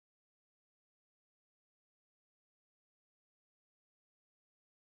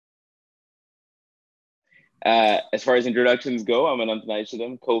As far as introductions go, I'm Anant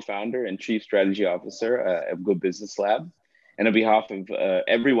Nyshadham, co-founder and chief strategy officer of Good Business Lab. And on behalf of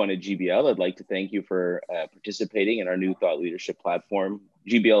everyone at GBL, I'd like to thank you for participating in our new thought leadership platform,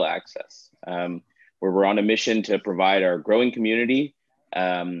 GBL Access, where we're on a mission to provide our growing community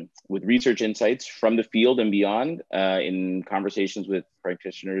with research insights from the field and beyond in conversations with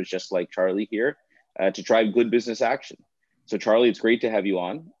practitioners just like Charlie here to drive good business action. So Charlie, it's great to have you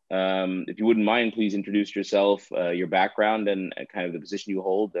on. If you wouldn't mind, please introduce yourself, your background, and kind of the position you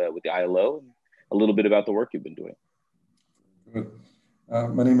hold with the ILO, and a little bit about the work you've been doing. Good.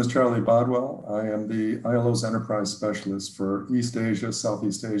 My name is Charlie Bodwell. I am the ILO's enterprise specialist for East Asia,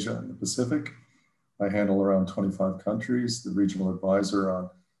 Southeast Asia, and the Pacific. I handle around 25 countries, the regional advisor on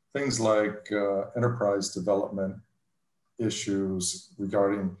things like enterprise development issues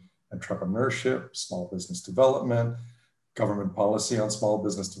regarding entrepreneurship, small business development, government policy on small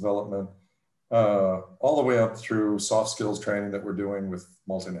business development, all the way up through soft skills training that we're doing with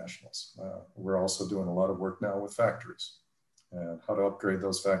multinationals. We're also doing a lot of work now with factories and how to upgrade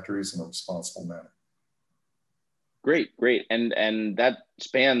those factories in a responsible manner. Great, great. And that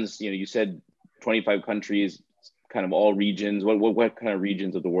spans, you said 25 countries, kind of all regions. What kind of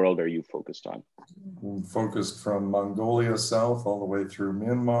regions of the world are you focused on? We're focused from Mongolia south all the way through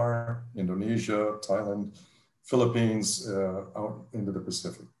Myanmar, Indonesia, Thailand, Philippines, out into the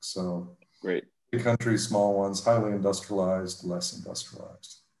Pacific. So great. Big countries, small ones, highly industrialized, less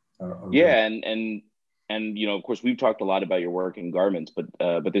industrialized. Yeah, and of course, we've talked a lot about your work in garments, but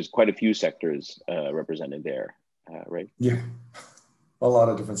there's quite a few sectors represented there, right? Yeah, a lot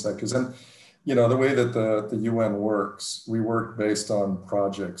of different sectors. And, the way that the UN works, we work based on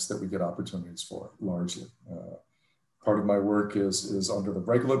projects that we get opportunities for, largely. Part of my work is under the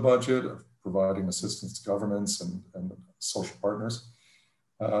regular budget of providing assistance to governments and social partners.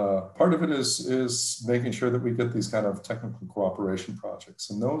 Part of it is making sure that we get these kind of technical cooperation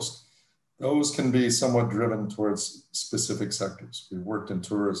projects. And those can be somewhat driven towards specific sectors. We've worked in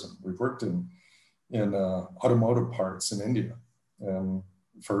tourism. We've worked in automotive parts in India. And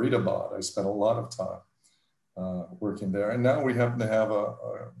Faridabad, I spent a lot of time working there. And now we happen to have a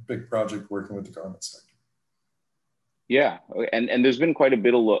big project working with the garment sector. Yeah, and there's been quite a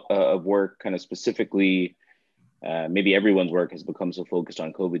bit of work kind of specifically, maybe everyone's work has become so focused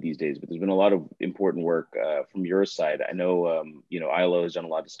on COVID these days, but there's been a lot of important work from your side. I know, ILO has done a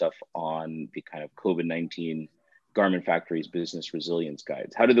lot of stuff on the kind of COVID-19 garment factories business resilience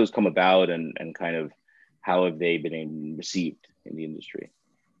guides. How did those come about and kind of how have they been received in the industry?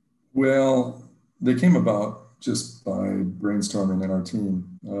 Well, they came about just by brainstorming in our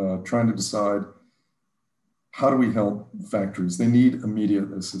team, trying to decide how do we help factories? They need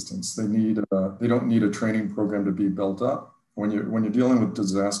immediate assistance. They don't need a training program to be built up. When you're dealing with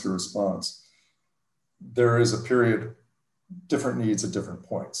disaster response, there is a period, different needs at different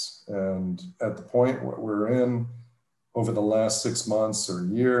points. And at the point what we're in over the last 6 months or a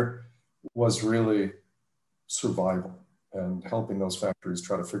year was really survival and helping those factories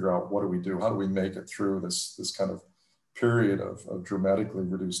try to figure out what do we do? How do we make it through this kind of period of dramatically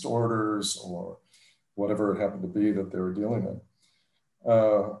reduced orders or whatever it happened to be that they were dealing in.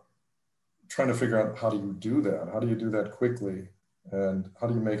 Trying to figure out how do you do that? How do you do that quickly? And how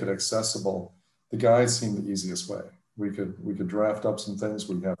do you make it accessible? The guides seem the easiest way. We could draft up some things.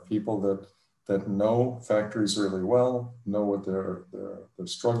 We have people that know factories really well, know what their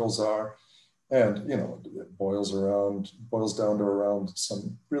struggles are. And it boils down to around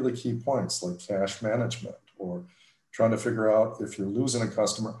some really key points like cash management or trying to figure out if you're losing a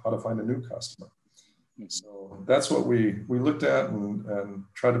customer, how to find a new customer. So that's what we looked at and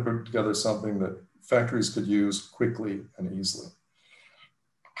tried to put together something that factories could use quickly and easily.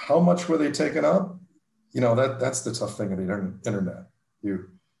 How much were they taken up? That's the tough thing of the internet.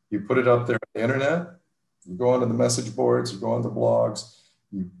 You put it up there on the internet, you go onto the message boards, you go on the blogs,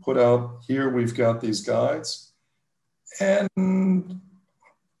 you put out, here we've got these guides, and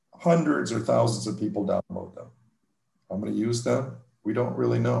hundreds or thousands of people download them. How many use them? We don't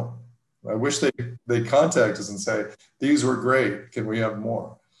really know. I wish they'd contact us and say, these were great, can we have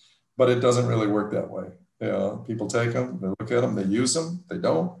more? But it doesn't really work that way. People take them, they look at them, they use them, they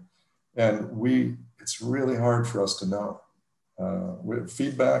don't. And it's really hard for us to know.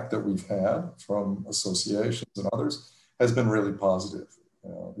 Feedback that we've had from associations and others has been really positive.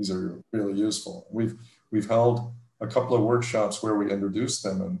 These are really useful. We've held a couple of workshops where we introduced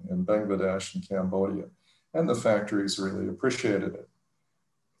them in Bangladesh and Cambodia, and the factories really appreciated it.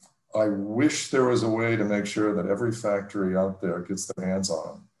 I wish there was a way to make sure that every factory out there gets their hands on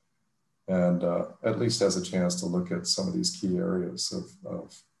them and at least has a chance to look at some of these key areas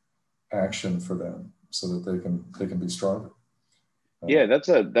of action for them. so that they can be stronger. Yeah, that's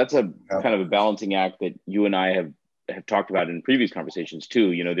a Yeah. kind of a balancing act that you and I have talked about in previous conversations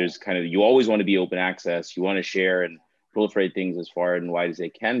too. You know, there's kind of, you always want to be open access, you want to share and proliferate things as far and wide as they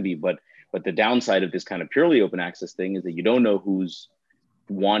can be, but the downside of this kind of purely open access thing is that you don't know who's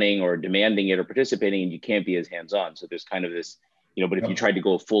wanting or demanding it or participating, and you can't be as hands-on. So there's kind of this, you know, but if you tried to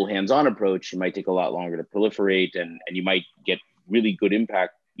go a full hands-on approach, it might take a lot longer to proliferate, and you might get really good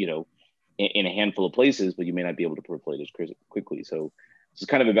impact, you know, in a handful of places, but you may not be able to proliferate as quickly. So it's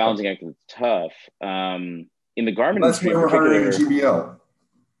kind of a balancing act that's tough. In the garment That's industry why in we're hiring a particular,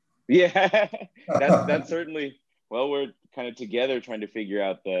 GBL. yeah, that's certainly, well, we're kind of together trying to figure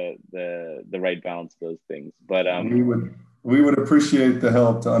out the right balance of those things. But We would appreciate the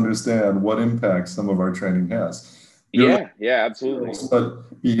help to understand what impact some of our training has. yeah, absolutely.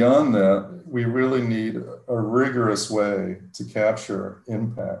 But beyond that, we really need a rigorous way to capture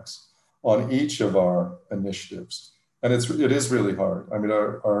impacts on each of our initiatives. And it is really hard. I mean,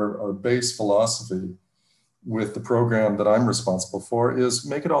 our base philosophy with the program that I'm responsible for is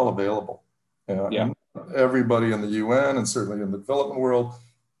make it all available. Yeah. And everybody in the UN and certainly in the development world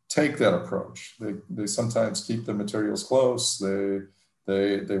take that approach. They sometimes keep the materials close. They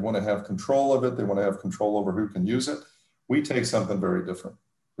want to have control of it. They want to have control over who can use it. We take something very different.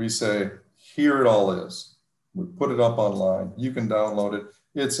 We say, here it all is. We put it up online. You can download it.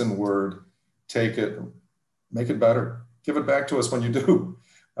 It's in Word. Take it, make it better. Give it back to us when you do.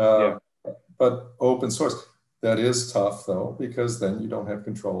 But open source. That is tough though, because then you don't have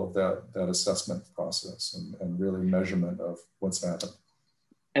control of that assessment process and really measurement of what's happened.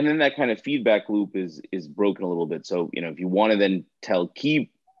 And then that kind of feedback loop is broken a little bit. So, you know, if you want to then tell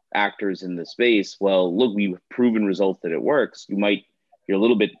key actors in the space, well, look, we've proven results that it works, you're a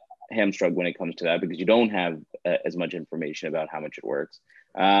little bit hamstrung when it comes to that because you don't have as much information about how much it works.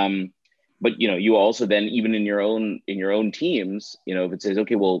 But you know, you also then, even in your own teams, you know, if it says,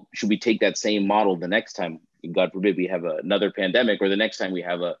 okay, well, should we take that same model the next time, God forbid, we have another pandemic, or the next time we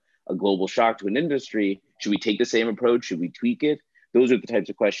have a global shock to an industry, should we take the same approach? Should we tweak it? Those are the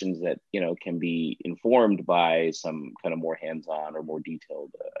types of questions that, you know, can be informed by some kind of more hands-on or more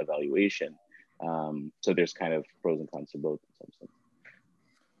detailed evaluation. So there's kind of pros and cons to both in some sense.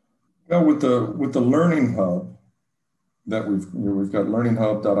 Well, with the Learning Hub that we've got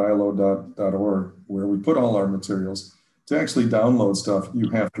learninghub.ilo.org, where we put all our materials. To actually download stuff,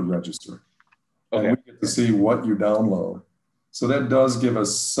 you have to register. Okay. And we get to see what you download. So that does give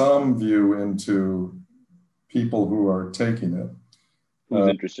us some view into people who are taking it. Who's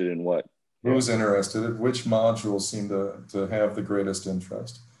interested in what? Who's interested in which modules seem to have the greatest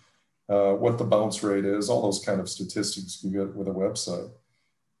interest, what the bounce rate is, all those kind of statistics you get with a website.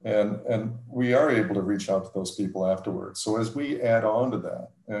 And we are able to reach out to those people afterwards. So as we add on to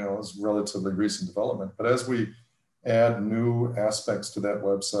that, you know, it's relatively recent development, but as we add new aspects to that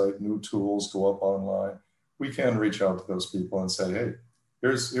website, new tools go up online, we can reach out to those people and say, hey,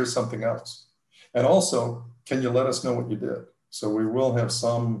 here's something else. And also, can you let us know what you did? So we will have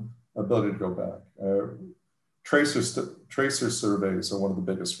some ability to go back. Tracer surveys are one of the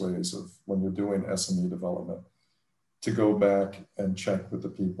biggest ways of, when you're doing SME development, to go back and check with the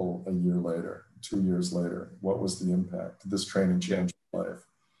people a year later, 2 years later. What was the impact? Did this training change your life?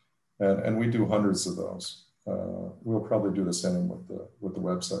 And we do hundreds of those. We'll probably do the same with the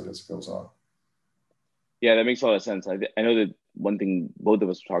website as it goes on. Yeah, that makes a lot of sense. I know that one thing both of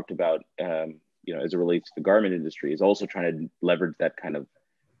us talked about, you know, as it relates to the garment industry, is also trying to leverage that kind of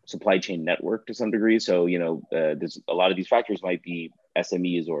supply chain network to some degree. So, you know, there's a lot of these factories might be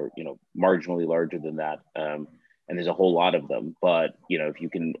SMEs or, you know, marginally larger than that. And there's a whole lot of them. But, you know, if you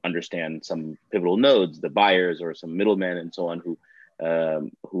can understand some pivotal nodes, the buyers or some middlemen and so on who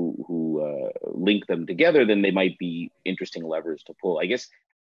link them together, then they might be interesting levers to pull. I guess